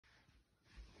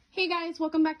Hey guys,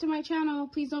 welcome back to my channel.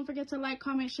 Please don't forget to like,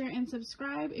 comment, share, and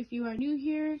subscribe. If you are new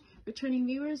here, returning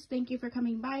viewers, thank you for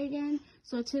coming by again.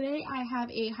 So today I have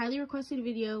a highly requested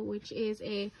video, which is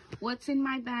a what's in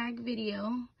my bag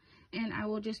video. And I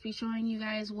will just be showing you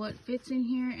guys what fits in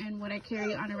here and what I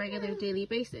carry on a regular daily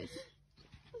basis.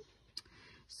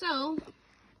 So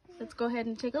let's go ahead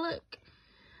and take a look.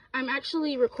 I'm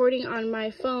actually recording on my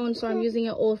phone, so I'm using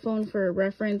an old phone for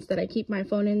reference that I keep my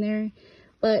phone in there.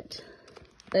 But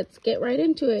let's get right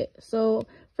into it. So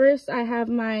first I have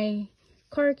my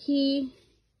car key.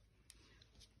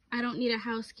 I don't need a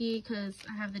house key because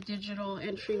I have the digital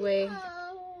entryway.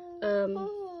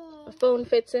 A phone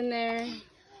fits in there.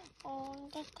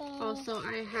 Also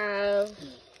I have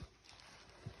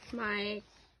my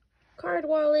card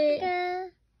wallet.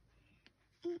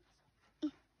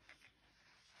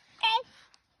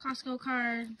 Costco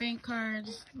card, bank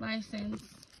cards, license.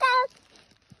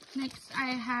 Next,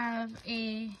 I have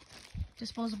a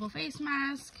disposable face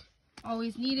mask,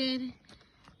 always needed.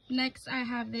 Next, I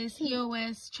have this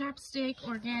EOS chapstick,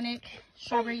 organic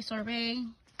strawberry sorbet,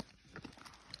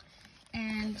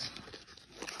 and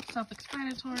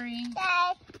self-explanatory.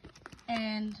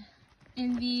 And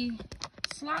in the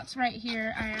slots right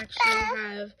here, I actually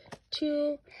have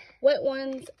 2 Wet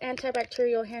Ones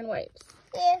antibacterial hand wipes.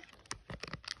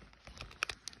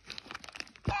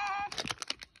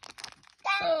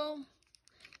 So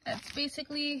that's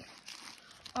basically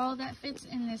all that fits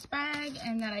in this bag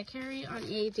and that I carry on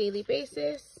a daily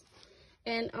basis.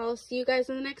 And I'll see you guys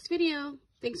in the next video.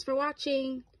 Thanks for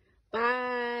watching.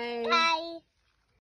 Bye. Bye.